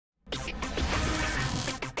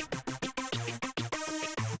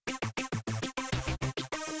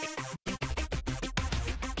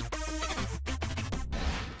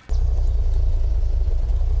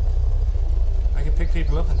pick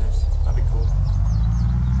people up in this. That'd be cool.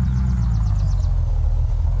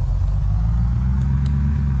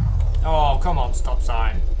 Oh, come on, stop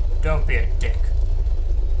sign. Don't be a dick.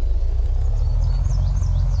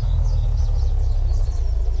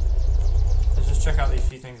 Let's just check out these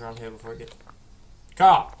few things around here before we get...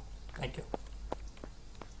 Car! Thank you.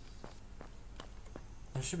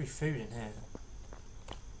 There should be food in here.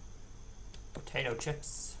 Potato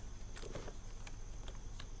chips.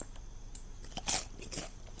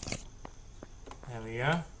 There we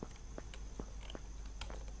go.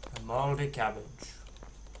 A moldy cabbage.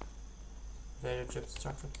 Potato chips,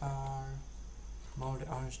 chocolate bar. Moldy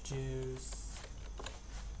orange juice.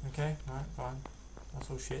 Okay, alright, fine. That's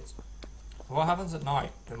all shit. What happens at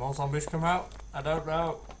night? Do more zombies come out? I don't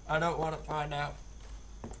know. I don't want to find out.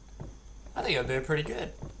 I think I'll do pretty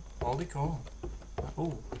good. Moldy corn.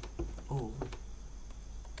 Ooh. Ooh.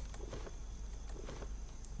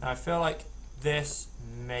 Now I feel like this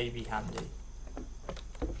may be handy.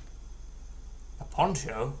 A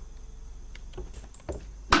poncho?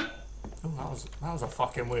 Oh, that was a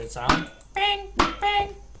fucking weird sound. Bing!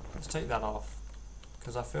 Bing! Let's take that off.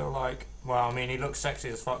 Because I feel like... Well, I mean, he looks sexy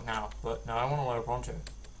as fuck now. But no, I want to wear a poncho.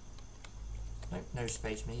 Don't no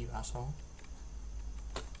space me, you asshole.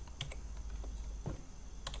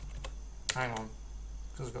 Hang on.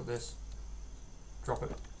 Because I've got this. Drop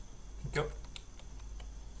it. Go.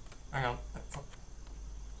 Hang on.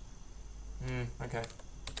 Okay.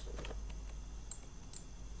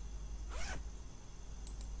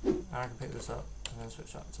 I can pick this up and then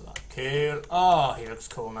switch that to that. Cool. Oh, he looks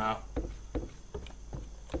cool now.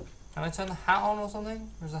 Can I turn the hat on or something?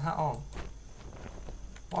 Or is the hat on?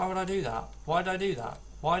 Why would I do that? Why did I do that?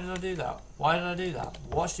 Why did I do that? Why did I do that?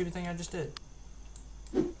 What stupid thing I just did?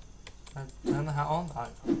 Can I turn the hat on? I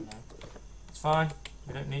don't fucking know. It's fine.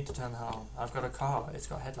 We don't need to turn the hat on. I've got a car. It's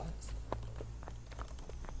got headlights.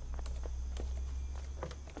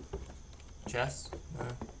 Chess? No.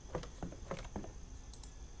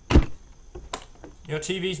 Your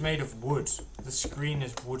TV's made of wood. The screen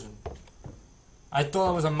is wooden. I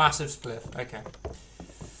thought it was a massive spliff. Okay.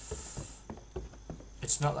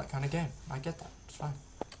 It's not that kind of game. I get that. It's fine.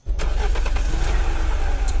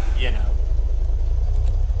 You know.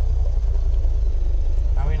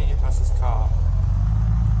 How are we gonna get past this car?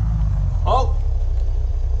 Oh!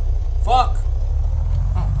 Fuck!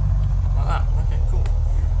 Oh. Like that. Okay, cool.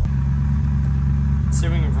 Let's see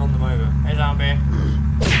if we can run them over. Hey, zombie.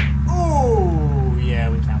 Ooh! Yeah,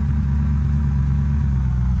 we can.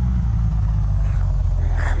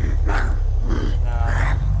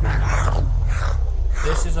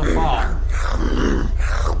 This is a farm.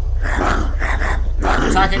 Stop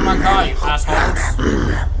attacking my car, you assholes.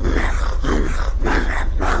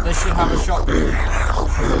 This should have a shotgun.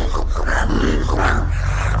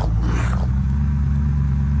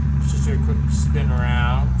 Let's just do a quick spin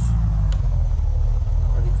around.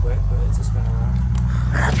 Not really quick, but it's a spin around.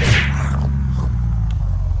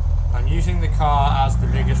 I'm using the car as the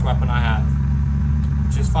biggest weapon I have.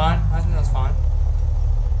 Which is fine. I think that's fine.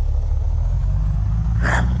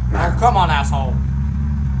 Oh, come on, asshole.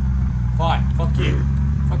 Fine. Fuck you.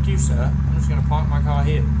 Fuck you, sir. I'm just gonna park my car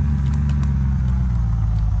here.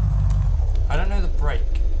 I don't know the brake.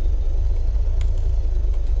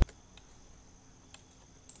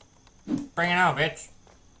 Bring it out, bitch.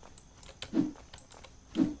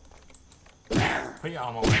 Put your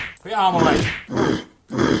arm away. Put your arm away.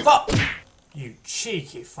 Fuck! You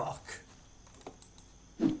cheeky fuck.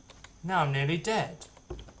 Now I'm nearly dead.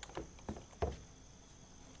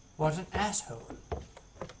 What an asshole.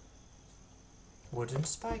 Wooden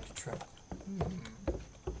spike trap.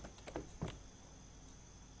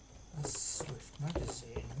 A Swift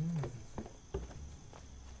magazine.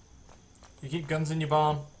 You keep guns in your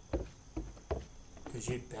barn? Because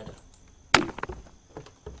you'd better.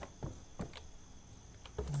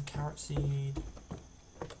 Carrot seed.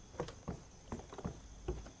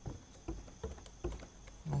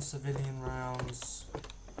 More civilian rounds.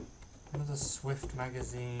 Another Swift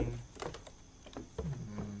magazine.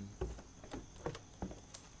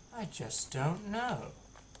 I just don't know.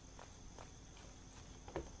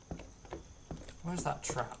 Where's that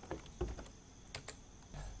trap?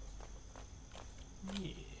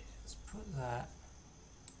 Yes, put that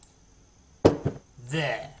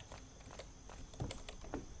there.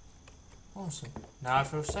 Awesome. Now I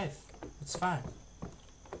feel safe. It's fine.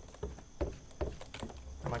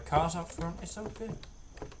 And my car's out front. It's so good.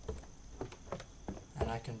 And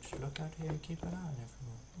I can just look out here and keep an eye on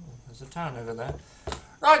everyone. Oh, there's a town over there.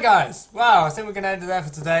 Right, guys. Wow, I think we're going to end it there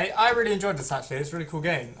for today. I really enjoyed this, actually. It's a really cool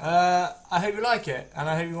game. I hope you like it, and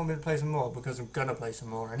I hope you want me to play some more, because I'm going to play some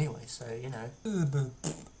more anyway, so, you know.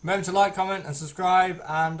 Remember to like, comment, and subscribe,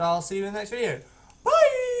 and I'll see you in the next video.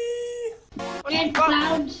 Bye! It's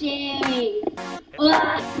bouncing!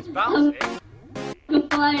 It's bouncing?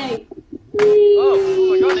 Goodbye!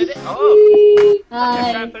 Oh my god, is it? Oh! It's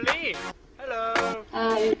like a Bye. trampoline!